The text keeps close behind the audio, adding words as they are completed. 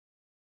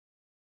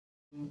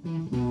Okay,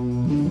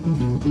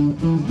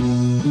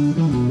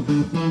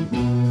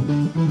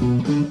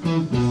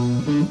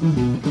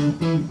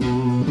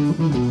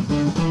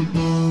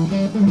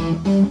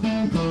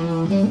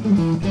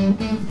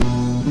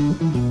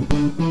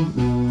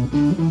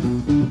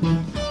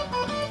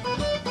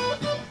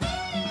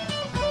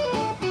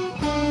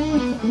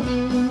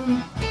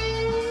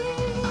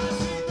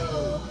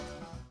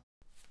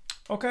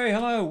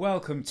 hello,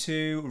 welcome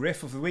to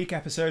Riff of the Week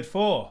episode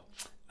 4,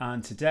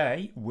 and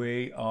today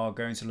we are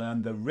going to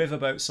learn the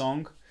Riverboat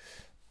song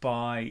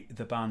by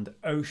the band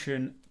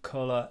Ocean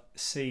Colour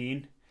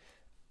Scene.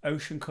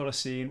 Ocean Colour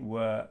Scene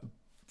were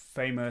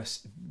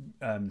famous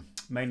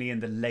mainly in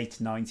the late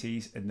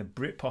 90s, in the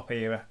Britpop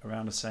era,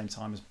 around the same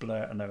time as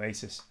Blur and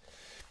Oasis.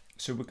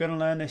 So we're going to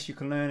learn this. You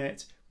can learn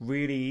it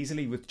really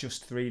easily with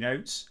just 3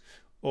 notes,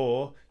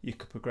 or you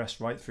could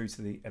progress right through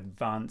to the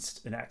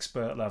advanced and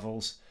expert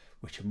levels,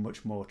 which are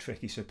much more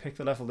tricky. So pick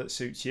the level that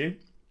suits you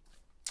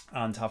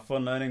and have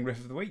fun learning Riff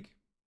of the Week.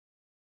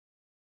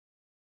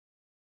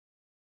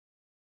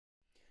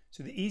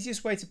 So the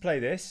easiest way to play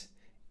this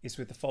is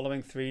with the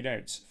following 3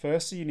 notes.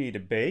 First, you need a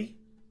B,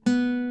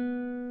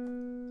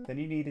 then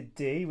you need a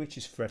D, which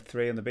is fret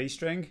 3 on the B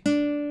string,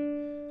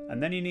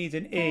 and then you need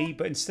an E,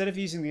 but instead of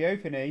using the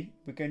open E,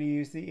 we're going to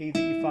use the E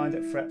that you find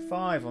at fret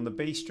 5 on the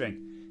B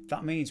string.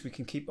 That means we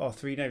can keep our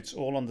 3 notes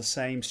all on the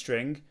same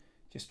string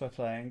just by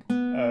playing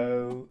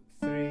O,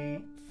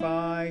 3,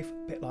 5,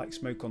 a bit like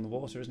Smoke on the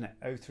Water, isn't it?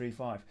 O, 3,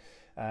 5.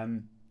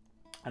 And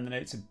the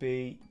notes are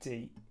B,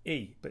 D,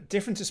 E. But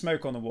different to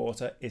Smoke on the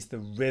Water is the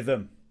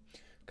rhythm.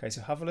 Okay,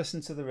 so have a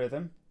listen to the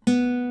rhythm.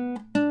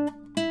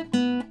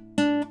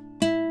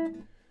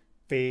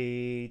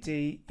 B,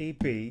 D, E,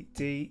 B,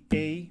 D,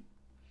 E.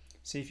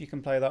 See if you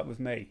can play that with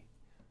me.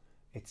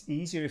 It's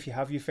easier if you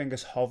have your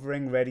fingers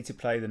hovering, ready to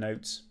play the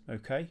notes.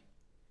 Okay?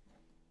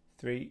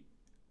 3,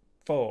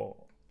 4.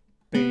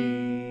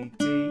 B,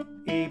 D,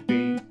 E,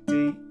 B,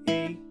 D,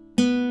 E.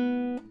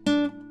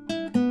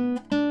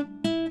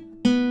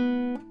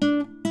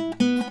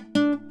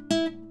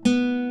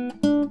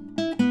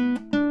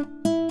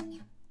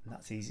 And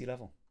that's easy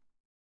level.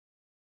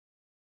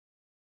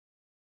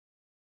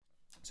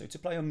 So to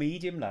play a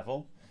medium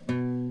level,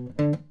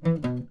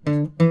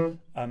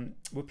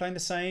 we're playing the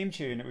same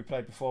tune that we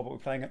played before, but we're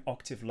playing an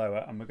octave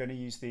lower, and we're going to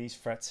use these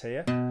frets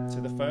here.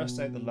 So the first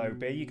note, the low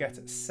B, you get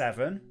at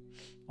 7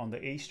 on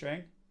the E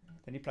string.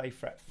 Then you play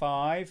fret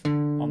 5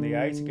 on the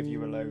A to give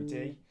you a low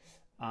D,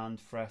 and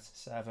fret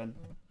 7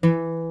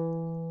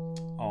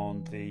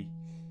 on the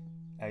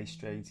A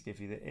string to give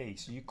you the E.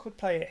 So you could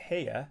play it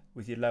here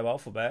with your low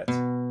alphabet,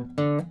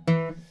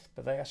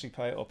 but they actually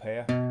play it up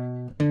here.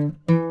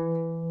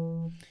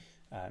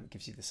 It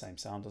gives you the same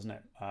sound, doesn't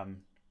it?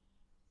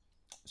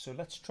 So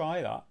let's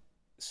try that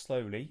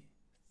slowly.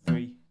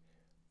 3,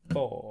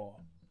 4.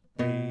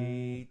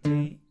 B,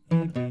 D,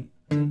 E, B,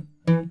 D.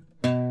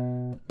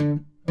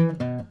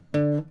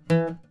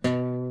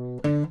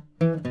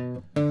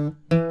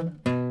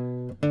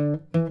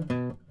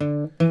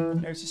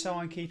 Notice how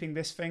I'm keeping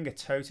this finger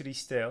totally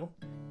still.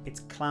 It's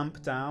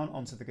clamped down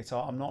onto the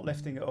guitar. I'm not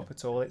lifting it up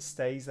at all. It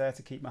stays there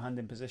to keep my hand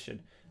in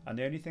position. And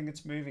the only thing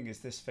that's moving is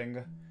this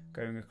finger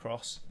going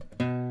across.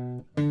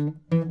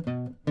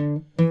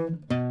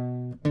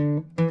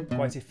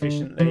 Quite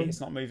efficiently.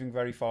 It's not moving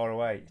very far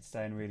away. It's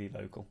staying really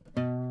local.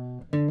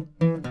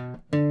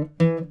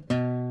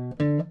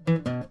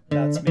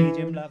 That's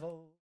medium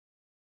level.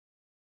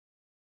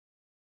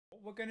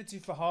 What we're going to do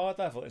for hard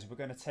level is we're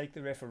going to take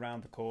the riff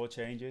around the chord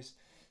changes.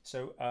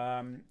 So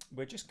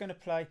we're just going to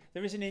play.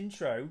 There is an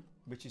intro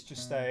which is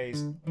just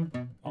stays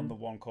on the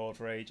 1 chord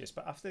for ages,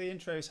 but after the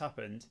intro's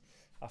happened,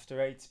 after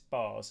 8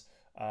 bars,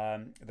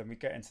 then we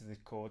get into the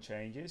chord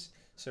changes.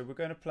 So we're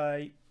going to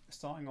play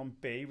starting on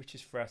B, which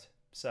is fret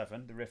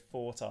 7, the riff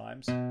 4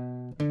 times. 2,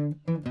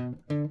 3,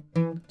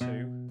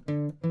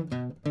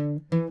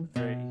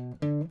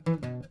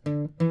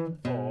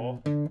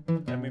 4.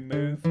 Then we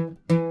move.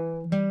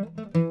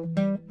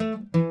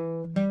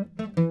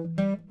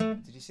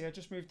 See, I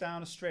just moved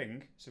down a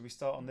string, so we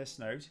start on this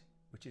note,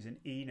 which is an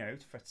E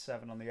note, fret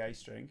 7 on the A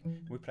string.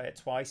 We play it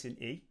twice in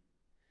E,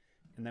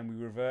 and then we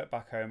revert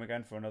back home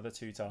again for another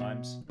 2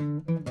 times.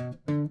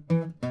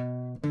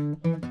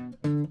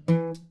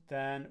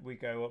 Then we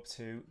go up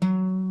to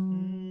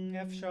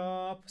F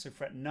sharp, so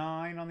fret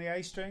 9 on the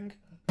A string,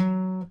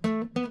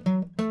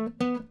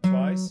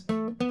 twice,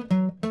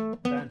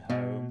 then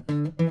home.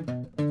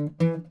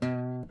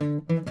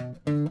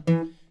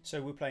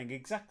 So we're playing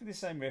exactly the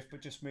same riff,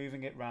 but just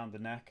moving it round the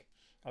neck.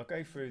 I'll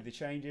go through the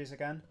changes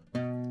again.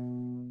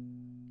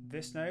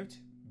 This note,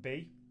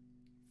 B,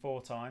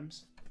 4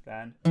 times,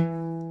 then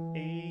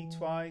E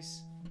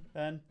twice,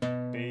 then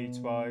B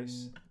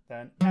twice,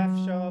 then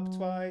F sharp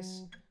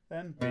twice,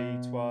 then B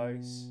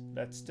twice.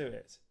 Let's do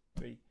it.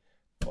 3,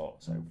 4.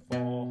 So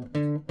 4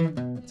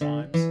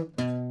 times.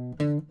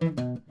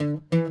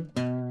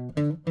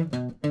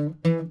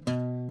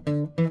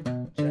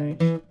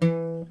 Change.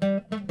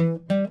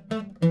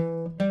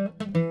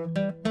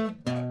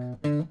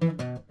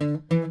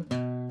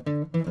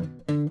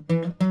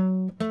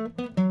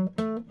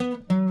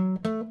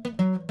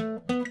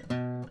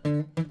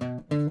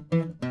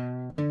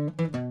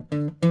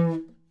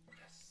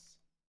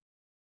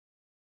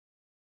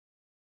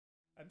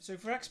 So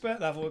for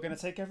expert level, we're going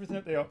to take everything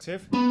up the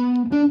octave.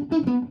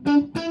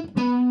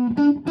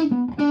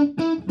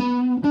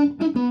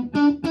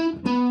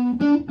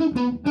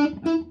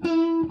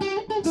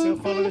 Still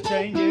follow the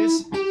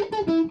changes.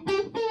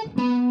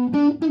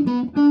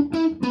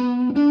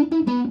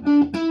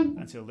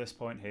 Until this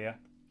point here,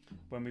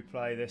 when we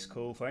play this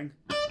cool thing.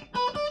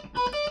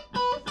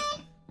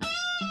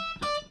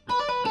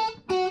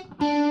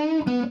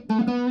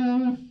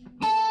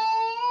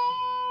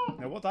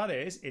 Now what that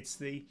is, it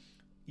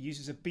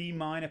uses a B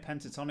minor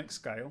pentatonic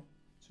scale,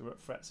 so we're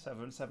at fret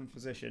 7, 7th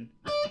position.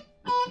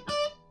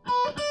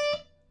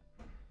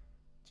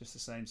 Just the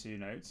same 2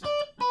 notes.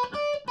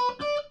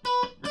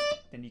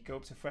 Then you go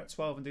up to fret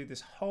 12 and do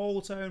this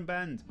whole tone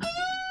bend.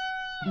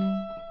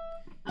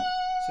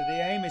 So the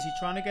aim is you're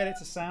trying to get it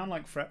to sound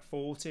like fret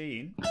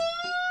 14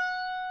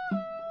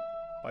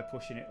 by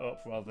pushing it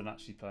up rather than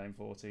actually playing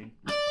 14.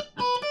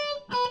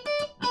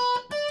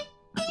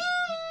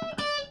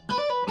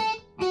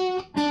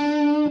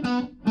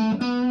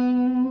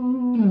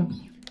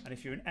 And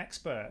if you're an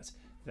expert,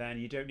 then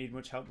you don't need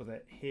much help with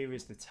it. Here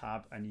is the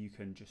tab and you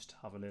can just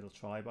have a little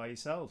try by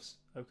yourselves.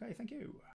 Okay, thank you.